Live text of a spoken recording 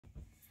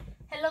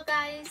Hello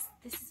guys,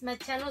 this is my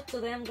channel.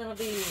 Today I'm gonna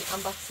be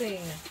unboxing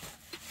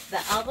the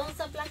albums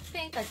of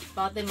Blackpink. I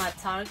bought them at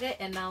Target,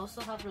 and I also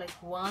have like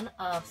one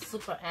of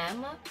Super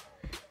M.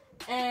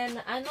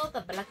 And I know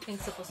that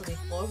Blackpink's supposed to be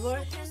 4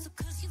 versions,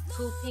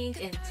 2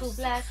 pink and 2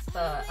 blacks,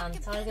 but on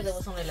Target there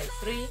was only like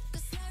 3.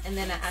 And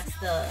then I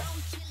asked the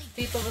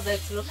people over there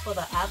to look for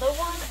the other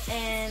one,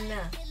 and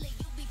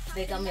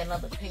they got me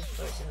another pink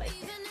version like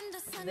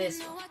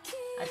this one.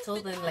 I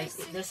told them like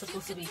there's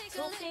supposed to be 2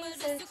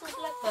 pinks and 2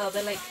 black, but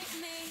they're like,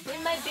 it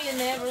might be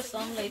an error, so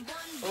I'm like,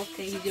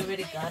 okay, you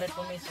already got it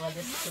for me, so I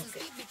just took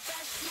it.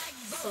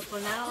 So for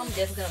now, I'm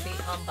just gonna be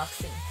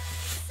unboxing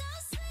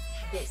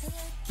this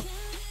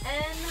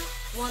and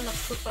one of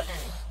Super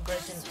M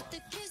version 1.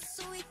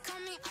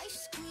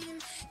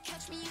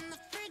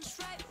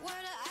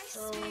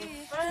 So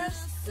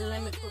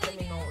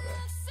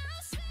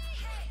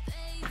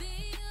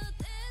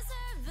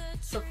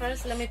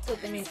first, let me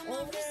put them in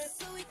order.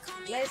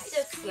 Let's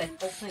just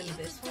like open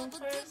this one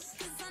first,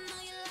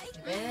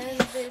 then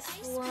this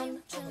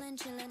one.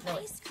 No,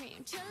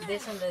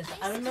 this one.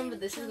 I remember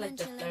this is like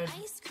the 3rd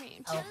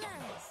album.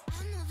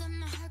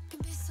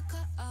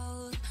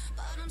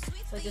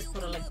 So just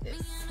put it like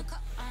this.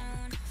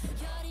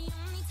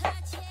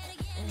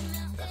 And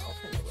I'm gonna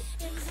open it with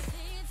this.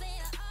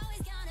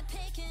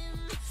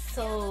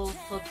 So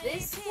for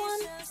this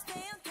one,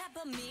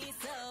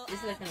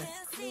 it's like an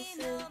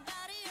exclusive.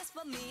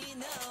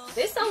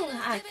 This song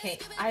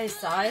I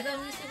saw it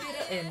on music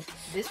video, and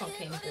this one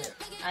came good.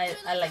 I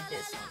like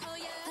this one.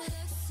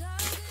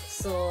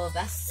 So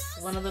that's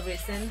one of the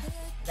reasons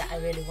that I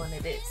really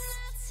wanted this.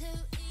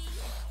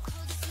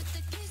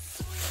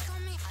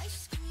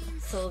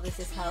 So this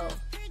is how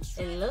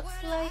it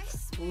looks like.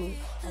 Ooh,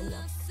 I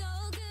love it.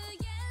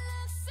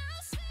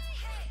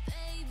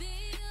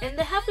 And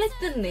they have like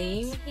the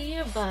name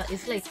here, but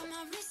it's like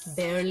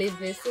barely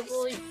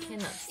visible. You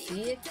cannot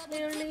see it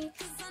clearly.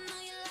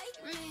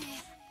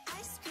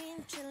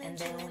 And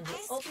then when you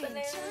open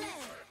it,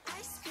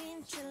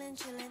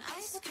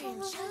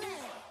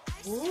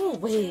 ooh,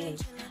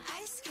 wait,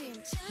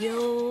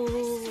 yo,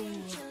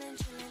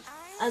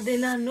 I did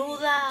not know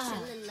that.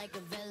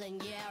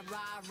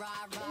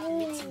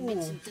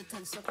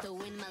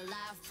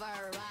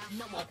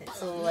 Okay,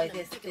 so I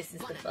guess this is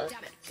the book.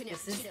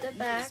 This is the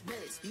back.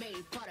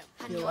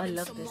 Yo, I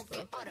love this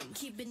book.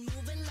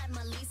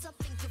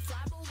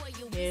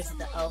 Here's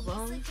the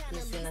album.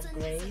 It's in a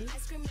gray.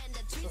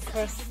 So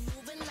first,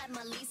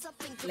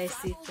 let's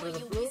see through the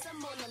blue.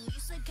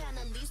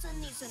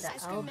 The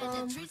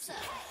album.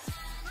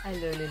 I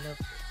really love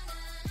it.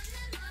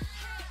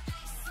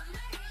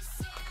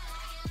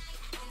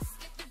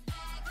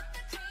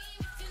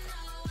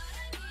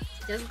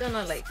 Just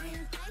gonna like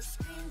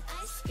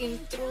skim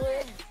through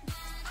it.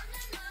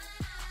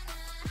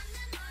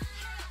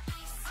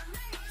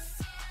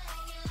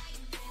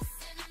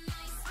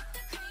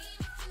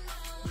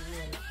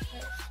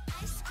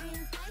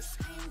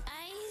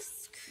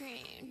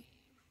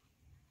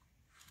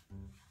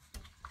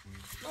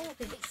 Oh, I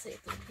think it's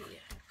safe up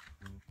here.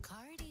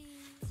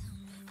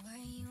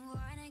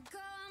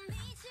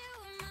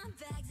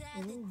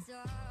 Ooh.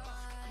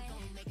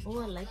 Oh,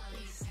 I like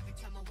this.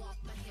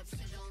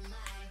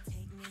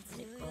 Let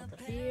me go over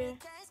here.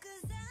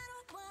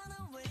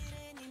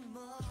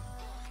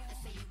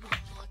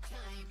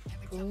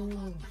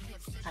 Ooh,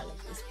 I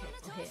like this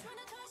purple here.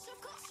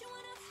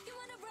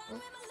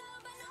 Oh,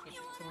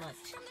 it's too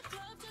much.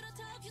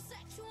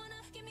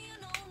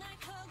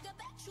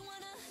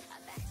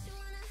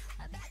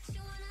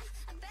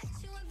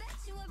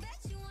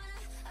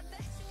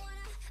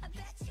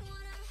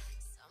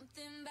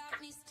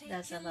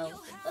 That's about the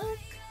book.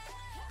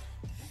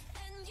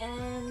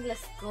 And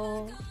let's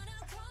go.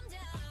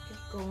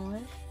 Keep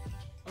going.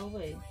 Oh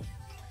wait.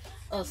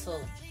 Oh, so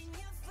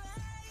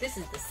this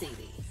is the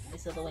CD.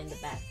 This is the one in the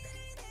back.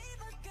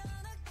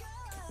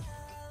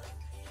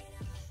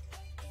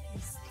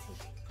 Let's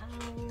take it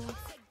out.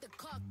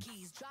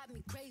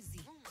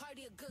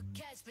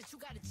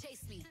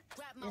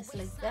 Just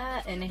like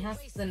that, and it has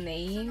the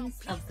names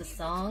of the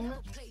song.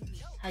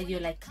 How You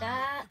Like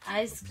That,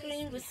 Ice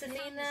Cream with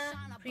Selena,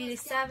 Pretty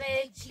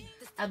Savage,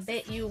 I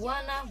Bet You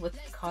Wanna with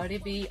Cardi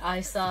B.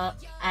 I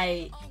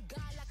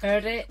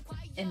heard it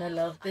and I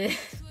loved it.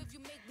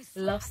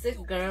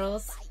 Lovesick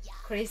Girls,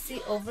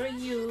 Crazy Over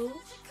You,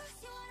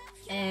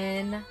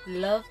 and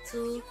Love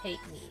to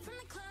Hate Me.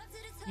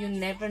 You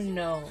Never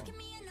Know.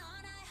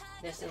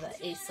 There's the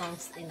 8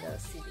 songs in the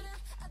CD.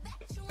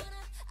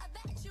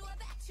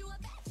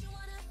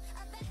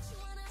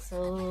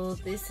 So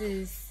this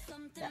is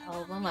the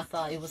album. I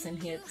thought it was in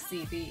here, the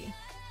CD,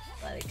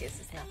 but I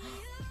guess it's not.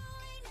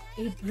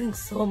 It brings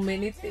so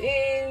many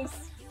things.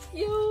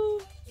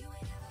 Yo.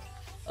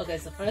 Okay,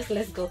 so first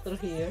let's go through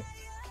here.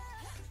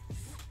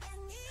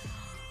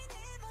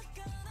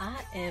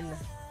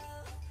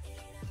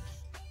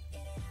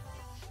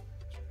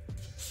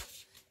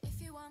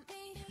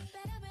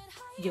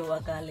 Yo, I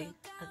got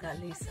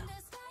Lisa.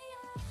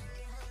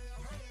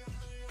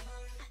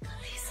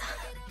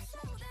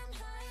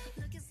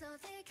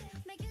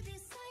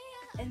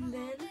 And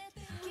then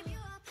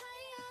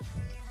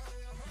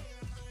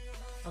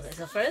Okay,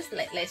 so first,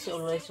 let's show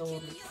Lisa.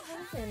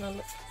 And I'll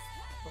look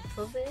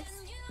for this.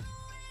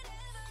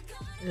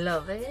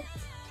 Love it.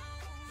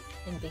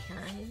 And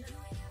behind.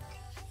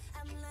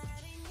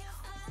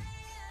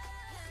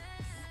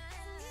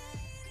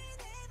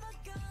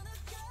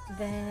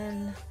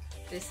 Then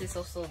this is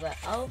also the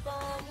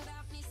album.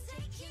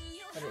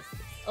 What is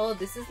this? Oh,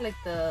 this is like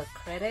the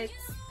credits,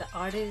 the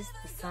artist,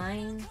 the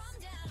signs.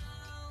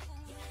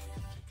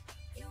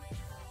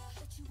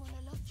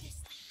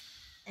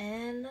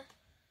 And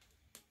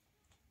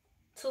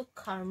 2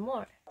 card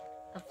more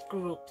of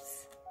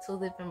groups, 2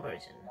 different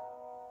versions.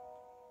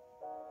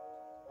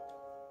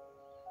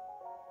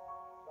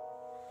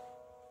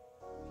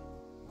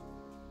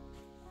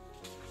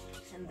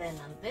 And then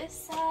on this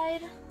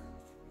side,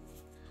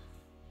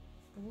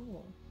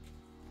 ooh,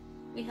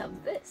 we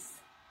have this.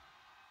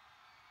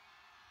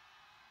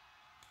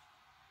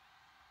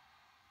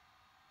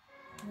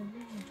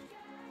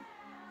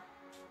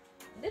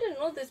 Didn't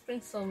know this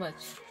brings so much.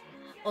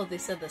 Oh,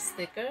 these are the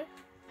sticker,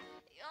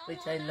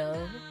 which I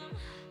love.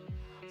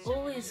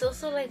 Oh, it's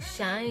also like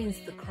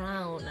shines the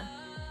crown.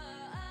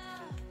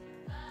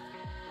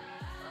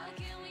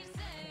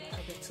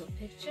 Other 2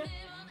 picture.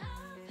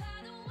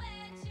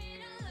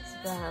 It's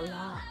got a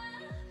lot.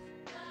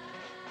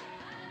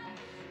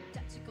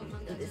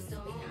 And this is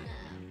behind.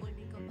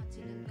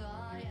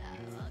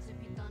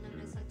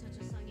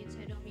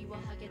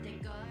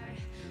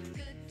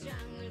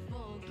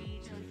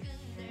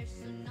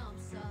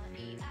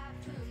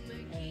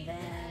 And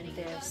then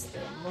there's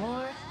still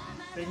more.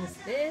 Brings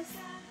this.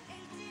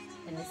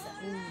 And it's a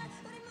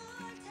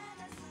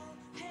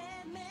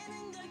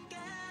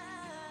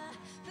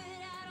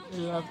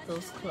ooh. Love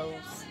those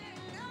clothes.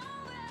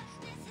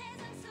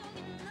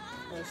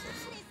 There's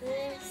also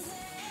this.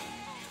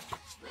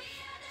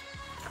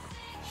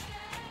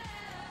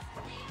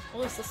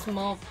 Oh, it's a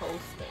small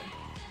poster.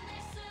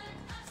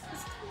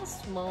 It's kind of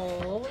small.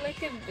 I would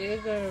like it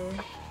bigger.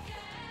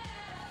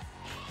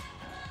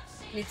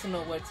 Need to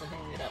know where to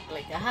hang it up.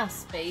 Like, I have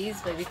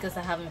space, but because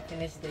I haven't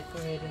finished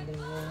decorating the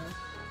room.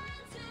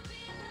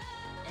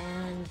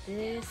 And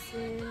this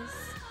is,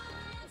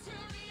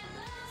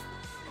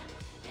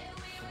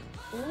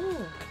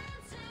 ooh,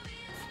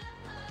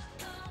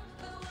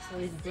 so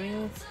it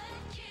brings,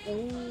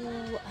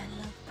 ooh, I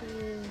love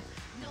this.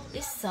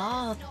 It's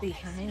soft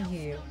behind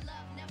here,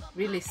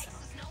 really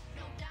soft.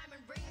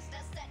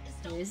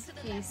 Here's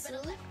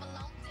Kisu,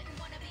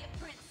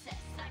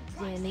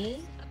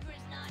 Jenny,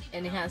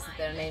 and it has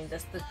their name.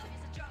 That's the,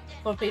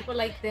 for people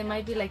like, they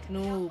might be like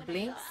new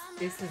blinks,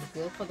 this is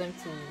good for them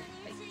to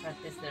like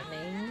practice their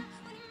name.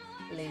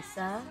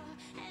 Lisa,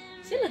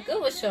 she look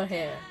good with short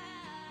hair,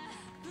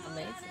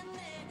 amazing.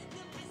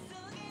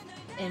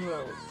 And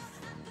Rose.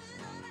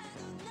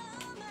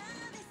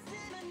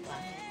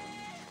 Wow.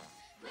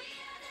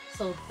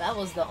 So that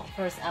was the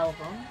first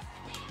album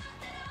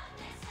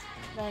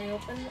that I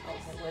opened.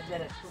 Okay, where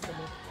did it open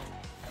it?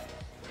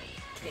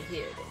 Okay,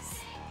 here it is.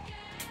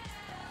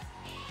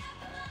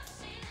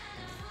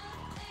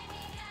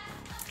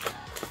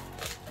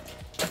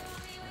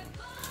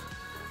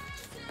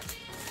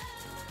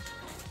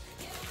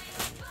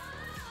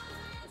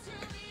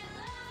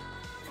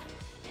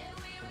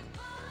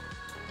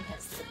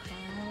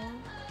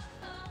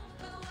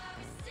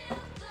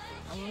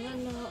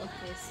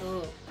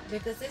 So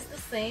because it's the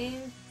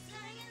same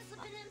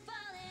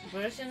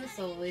version,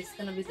 so it's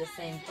gonna be the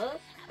same book,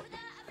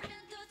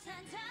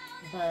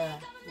 but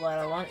what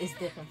I want is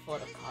different for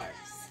the cards.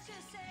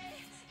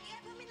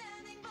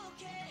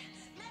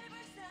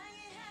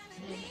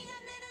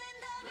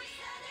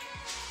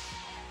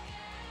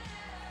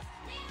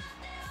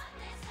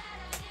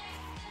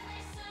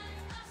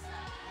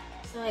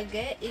 So I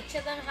get each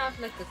of them have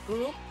like a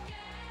group.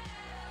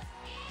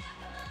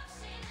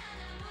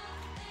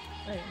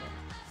 Wait a minute.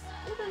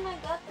 I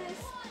got this.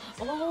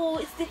 Oh,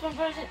 it's different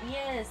version.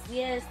 Yes,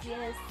 yes,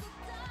 yes.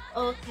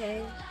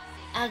 Okay,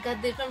 I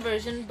got different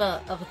version,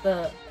 but of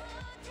the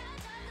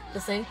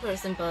same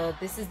person, but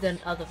this is the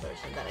other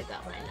version that I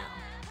got right now.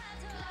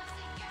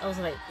 I was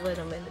like, wait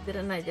a minute,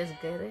 didn't I just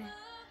get it?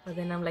 But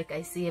then I'm like,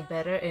 I see it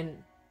better,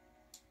 and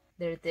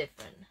they're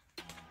different.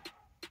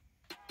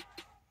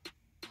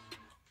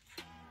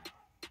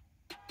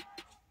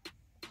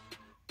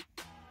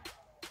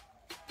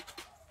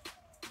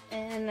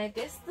 And I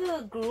guess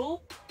the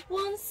group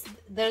ones,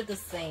 they're the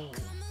same.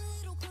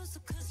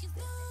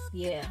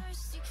 Yeah,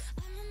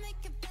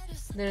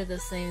 they're the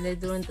same. They're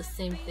doing the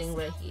same thing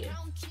right here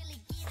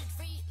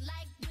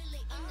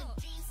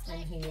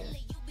and here.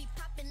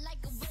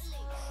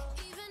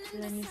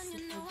 Let me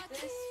see for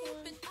this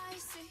one.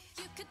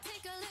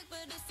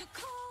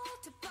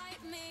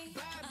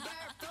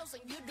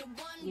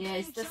 Yeah,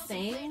 it's the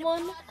same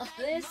one of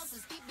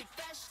this,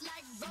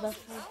 but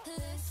for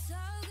this,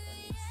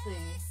 let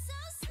me see.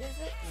 Is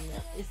it? No,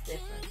 it's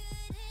different.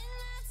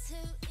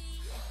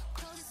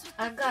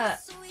 I got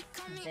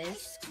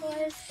this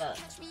twice, but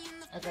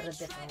I got a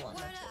different one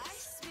of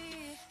this.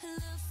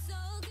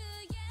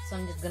 So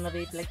I'm just gonna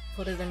be like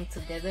putting them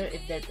together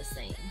if they're the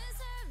same.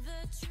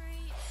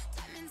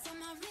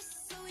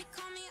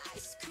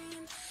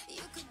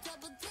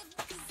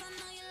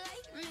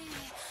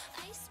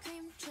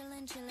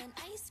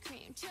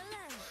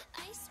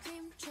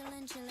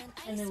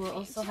 And it will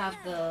also have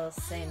the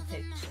same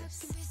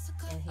pictures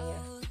in here.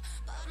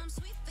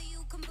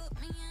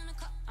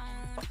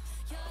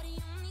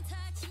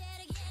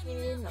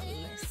 Okay, now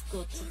let's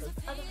go to the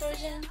other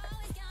version.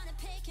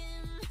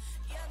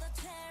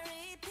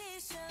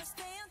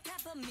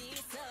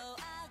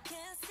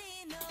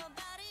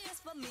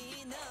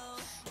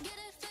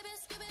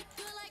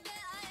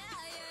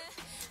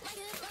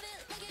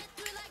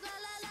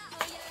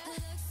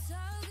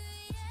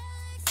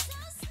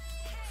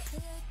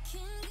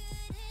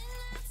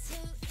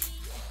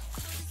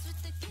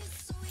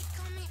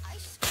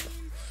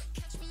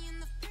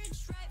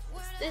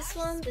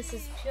 This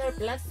is pure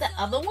black. The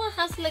other one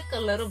has like a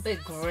little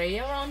bit gray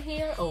around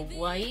here, or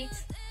white,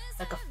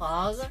 like a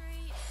fog.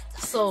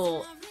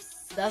 So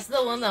that's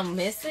the one I'm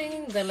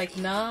missing. They're like,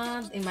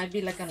 nah, it might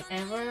be like an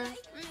error.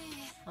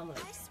 I'm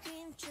like,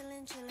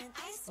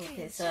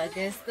 okay, so I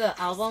guess the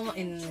album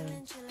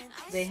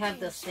they have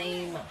the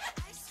same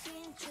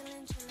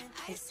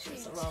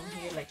pictures around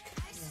here, like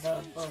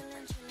the book.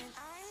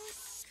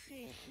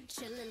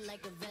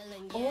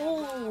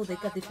 Oh, they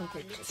got different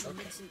pictures.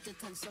 Okay.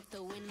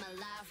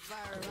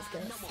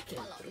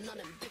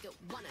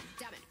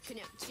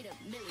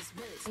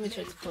 Let me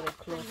try to put it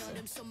closer.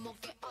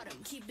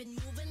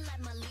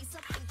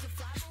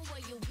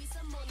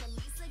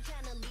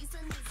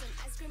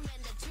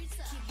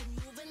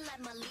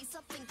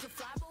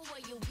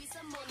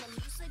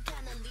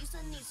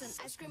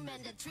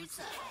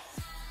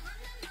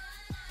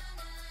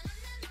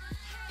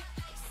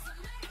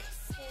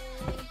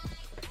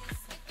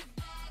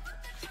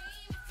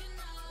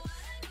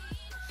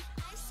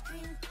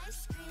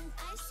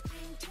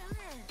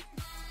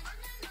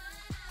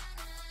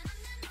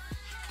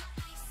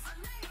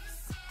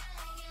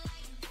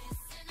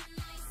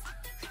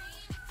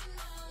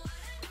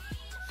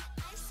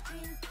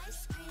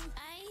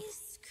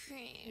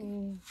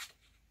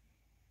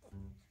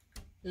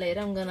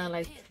 Later I'm gonna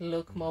like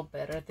look more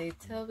better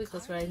detail,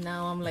 because right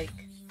now I'm like,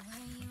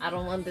 I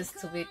don't want this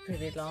to be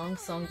pretty long,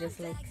 so I'm just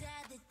like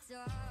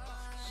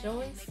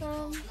showing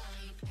some.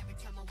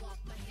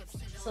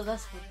 So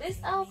that's for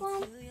this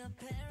album.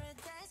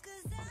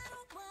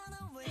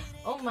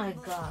 Oh my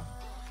god,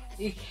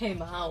 it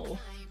came out.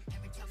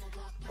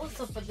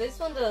 Also for this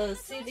one, the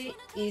CD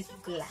is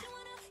black.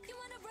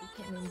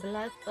 It came in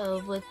black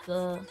with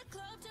the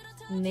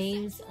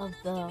names of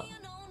the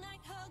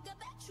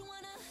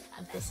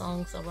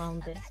songs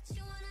around it. Oh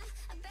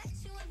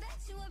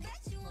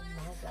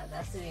my god,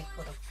 that's really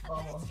for the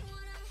bubble.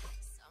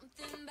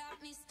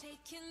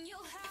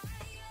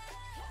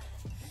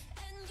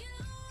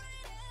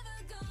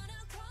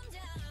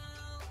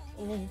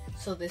 Ooh,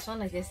 so this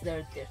one, I guess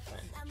they're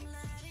different.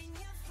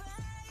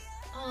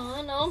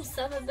 Oh no, I'm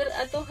sad that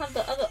I don't have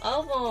the other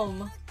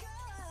album.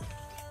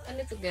 I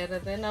need to get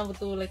it, then I will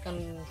do like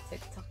on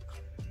TikTok.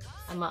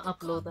 I might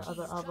upload the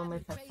other album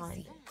if I find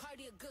it.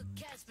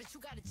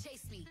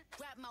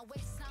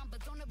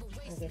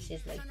 I guess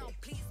she's like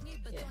this.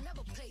 Yeah.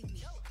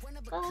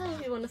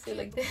 Oh, you wanna see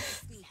like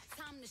this?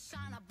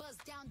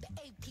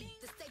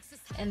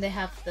 And they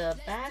have the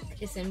back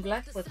is in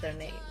black with their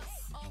names.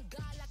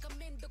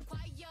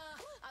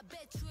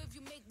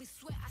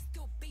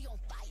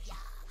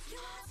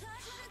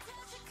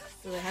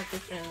 So they have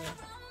different.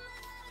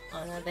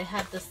 Oh no, they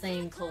have the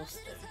same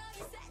poster.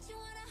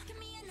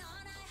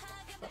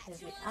 For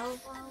every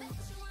album,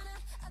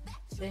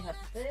 they have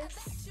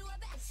this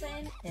the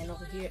same, and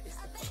over here is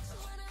the poster.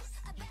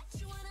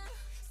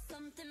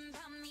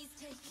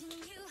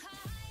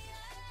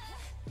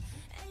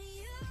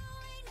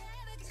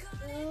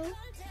 Two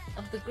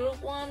of the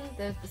group one,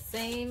 they're the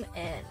same,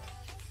 and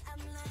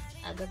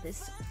I got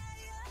this.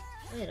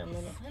 Wait a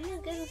minute, how am I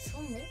getting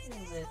so many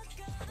of it?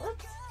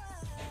 What?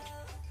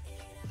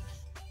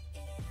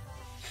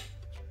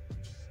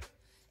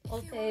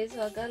 Okay,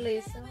 so I got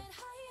Lisa.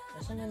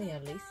 There's so many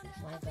of Lisa.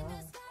 My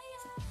god.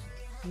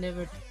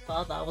 Never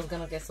thought I was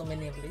gonna get so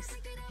many of Lisa.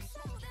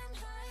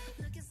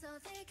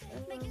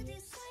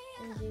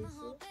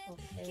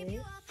 Okay.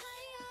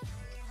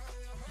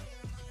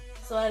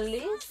 So at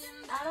least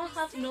I don't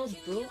have no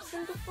dupes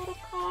in the photo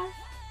card.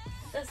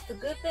 That's the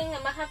good thing. I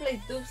might have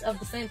like dupes of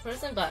the same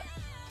person, but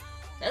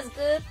that's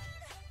good.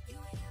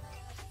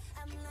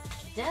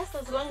 Just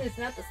as long as it's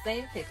not the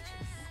same picture.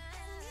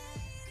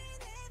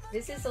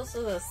 This is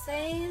also the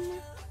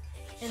same,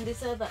 and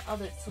these are the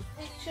other two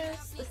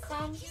pictures that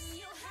comes.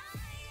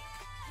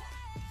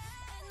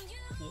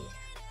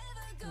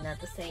 Yeah, not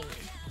the same.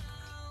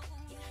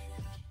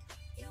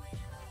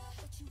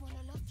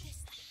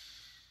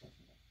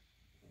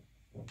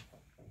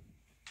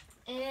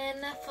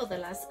 And for the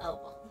last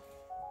album,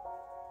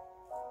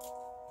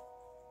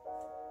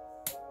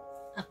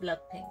 a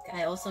Blackpink.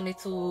 I also need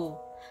to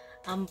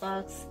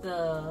unbox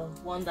the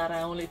one that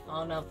I only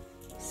found of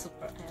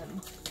Super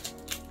M.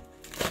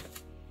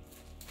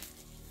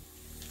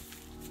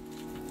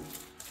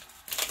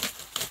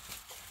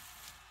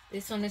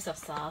 This one is a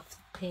soft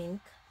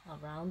pink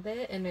around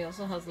it, and it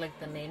also has like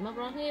the name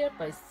around here,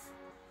 but it's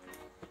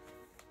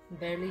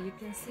barely you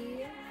can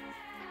see it.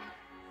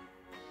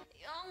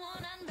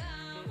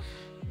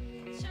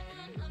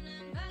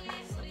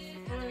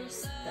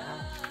 here's the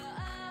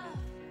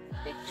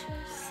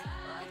pictures.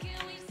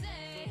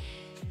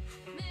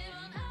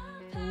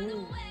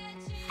 Ooh.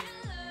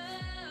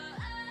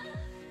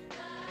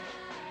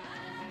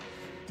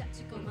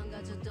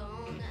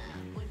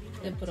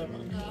 They put it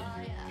on here.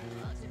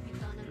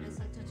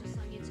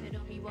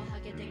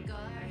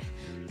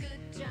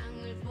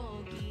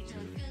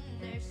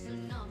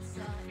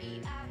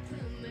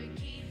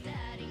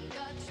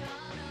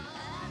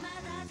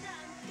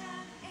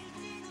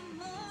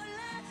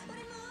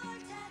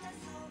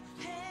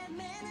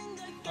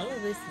 All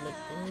of this look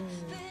good.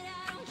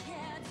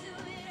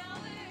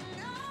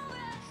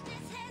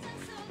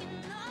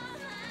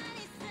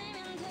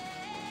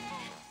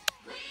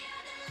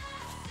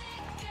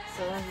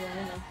 So that's the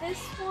end of this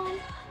one.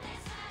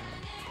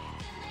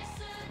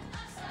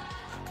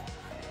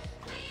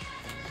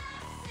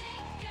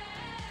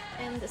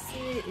 And the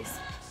seed is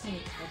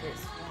pink for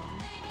this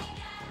one.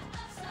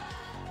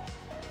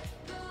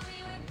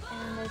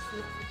 And let's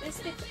look at this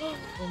picture.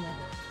 Oh my god.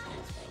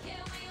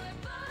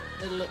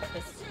 Look at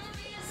this.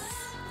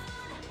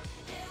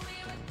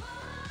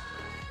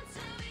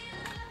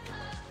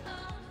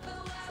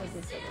 So this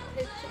is the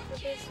picture for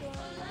this one.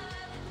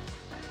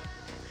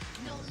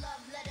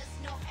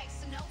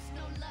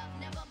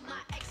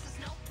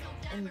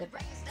 And the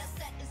back.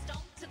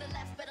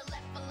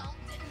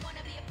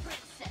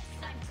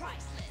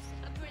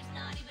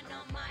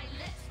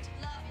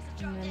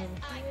 And then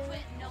over here.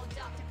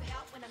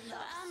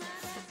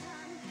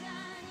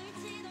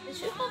 They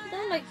should have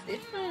done like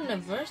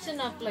different version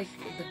of like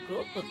the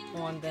group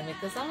one then,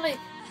 because I'm like,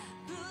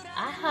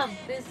 I have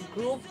this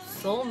group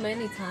so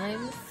many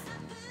times,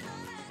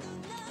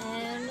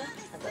 and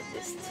I got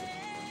this too.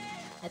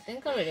 I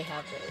think I already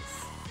have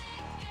this.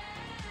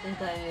 I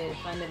think I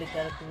finally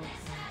got a group.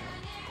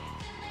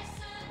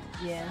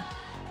 Yeah,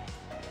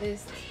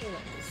 this too and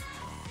this too.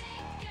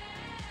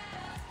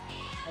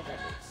 I got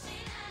this.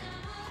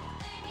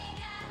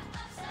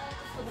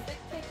 For the big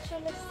picture,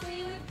 let's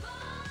see.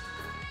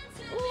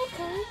 Ooh,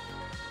 okay.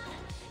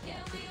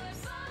 Yeah,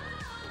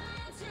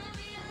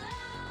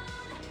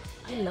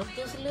 I love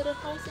those little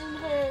hearts in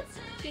her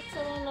cheeks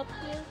around up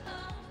here.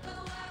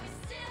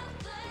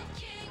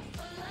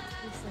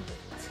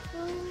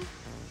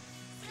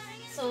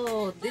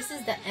 So this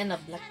is the end of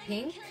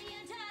Blackpink.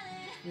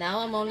 Now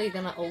I'm only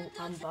gonna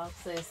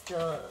unbox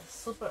the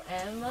Super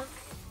M.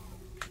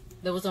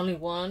 There was only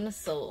one,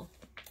 so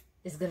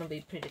it's gonna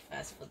be pretty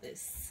fast for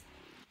this.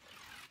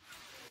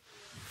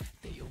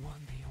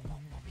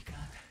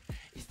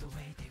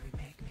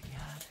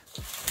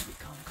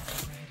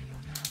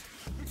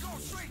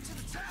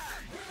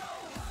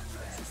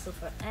 It's a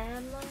Super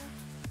M,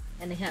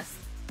 and it has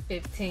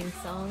 15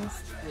 songs,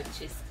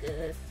 which is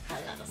good. A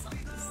lot of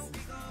songs.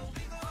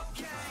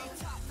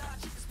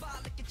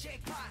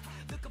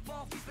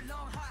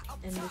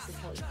 And this is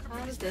how it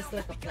comes. There's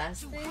like a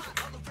plastic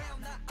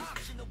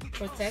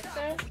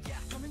protector.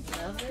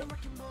 Love it.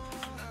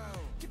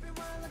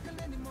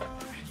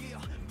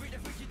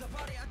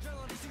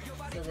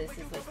 So this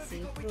is like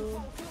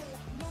see-through.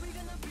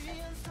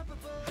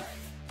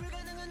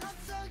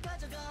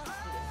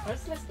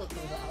 First, let's go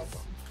through the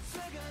album.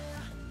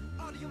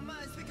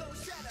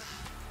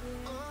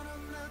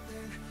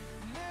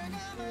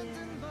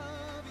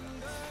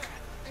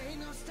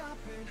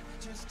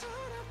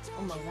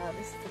 Oh my god,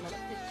 this is a lot of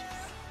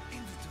pictures.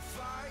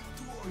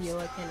 Yo,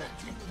 I cannot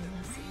see.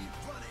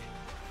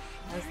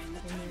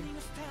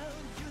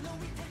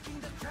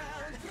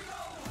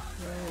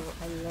 Oh,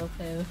 I love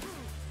him.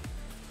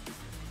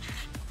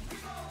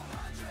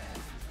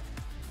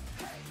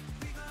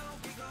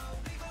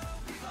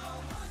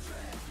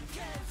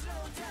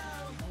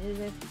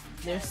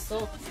 They're so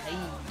tight. I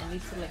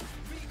need to like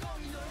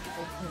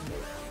open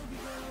it.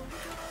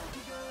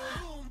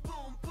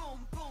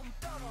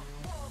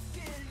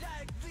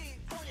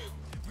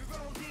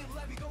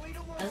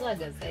 That's what I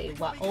can say.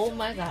 Wow, oh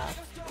my god.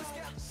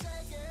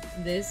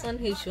 This one,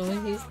 he's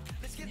showing his.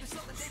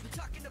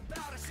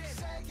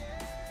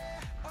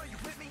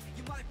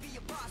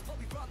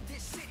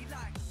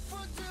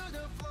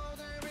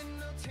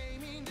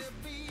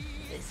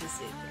 This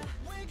is it.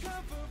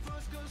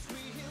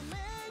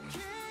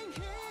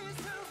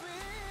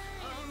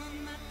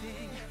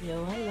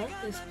 Yo, I love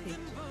this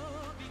picture.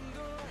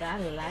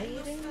 That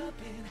lighting.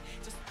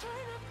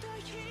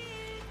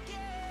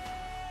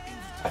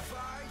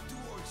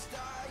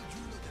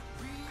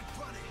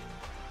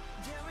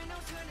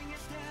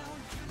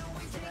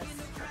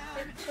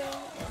 Picture,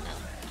 and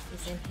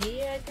it's in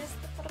here, I guess,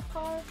 for the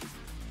card.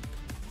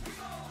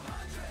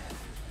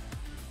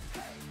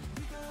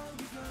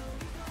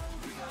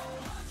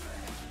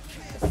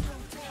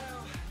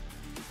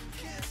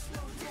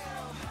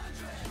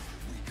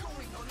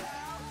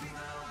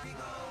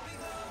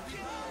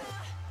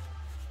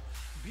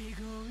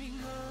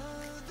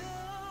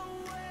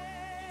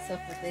 So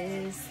for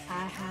this, I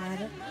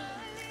had,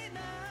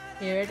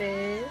 here it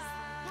is.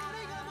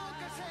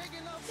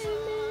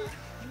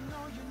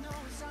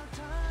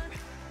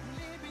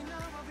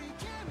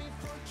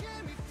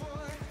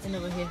 And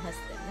over here has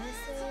the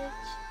message.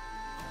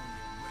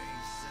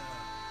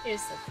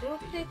 Here's a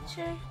group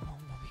picture.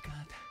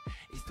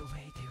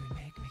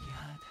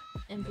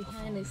 And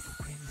behind is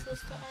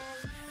Sister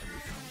Anne,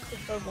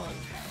 Super One.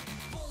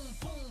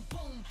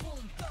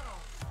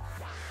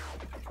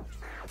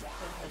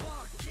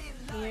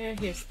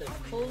 Here's the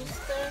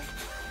poster.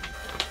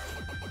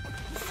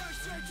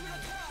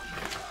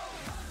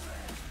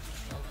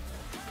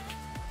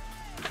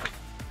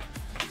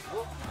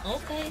 Oh,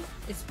 okay,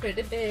 it's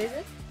pretty big.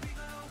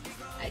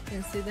 I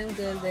can see them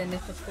good then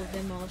if I pull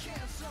them off.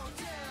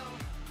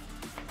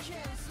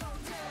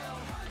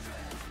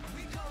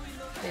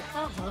 They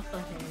call half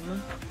of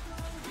him.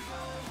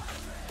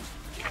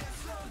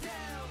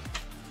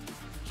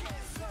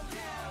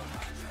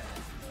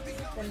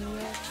 The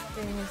next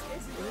thing is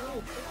this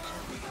little picture.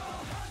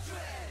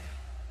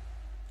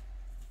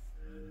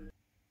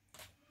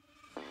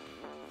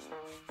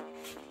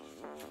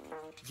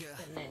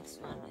 The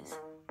next one is,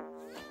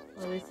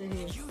 what is it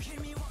here?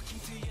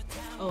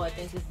 Oh, I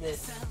think it's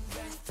this.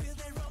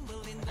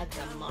 At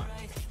the mark.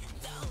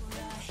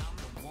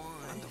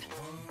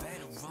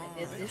 I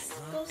guess this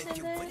goes in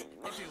there.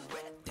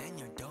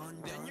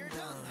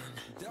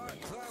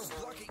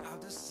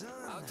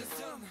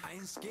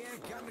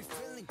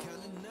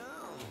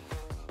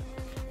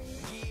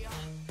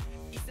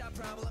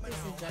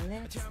 This is the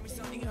next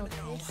thing.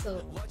 Okay, so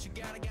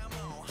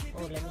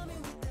oh, let me know.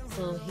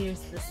 So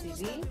here's the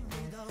CD.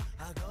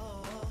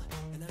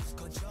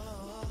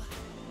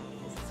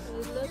 It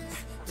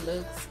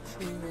looks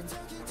cool.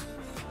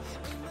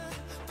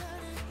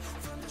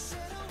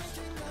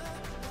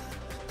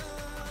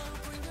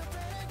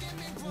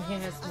 And here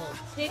has more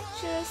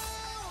pictures.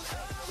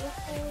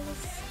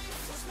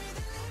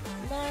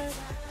 Mark.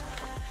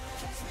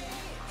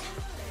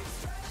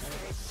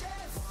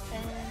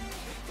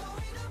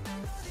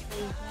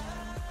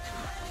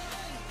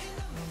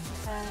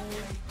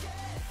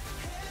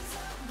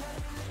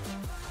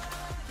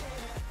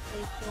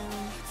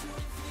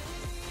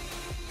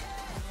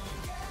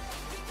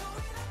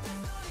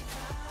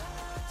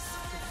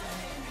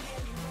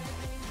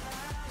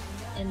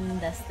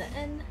 And that's the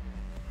end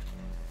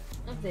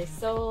of this.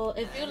 So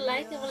if you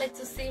like and would like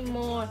to see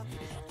more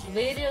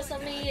videos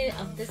of me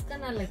of this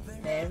kind of like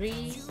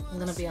very, I'm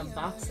gonna be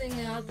unboxing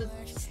and all the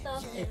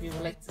stuff. If you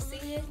would like to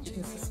see it, you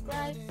can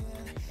subscribe,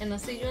 and I'll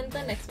see you in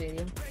the next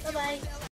video. Bye bye.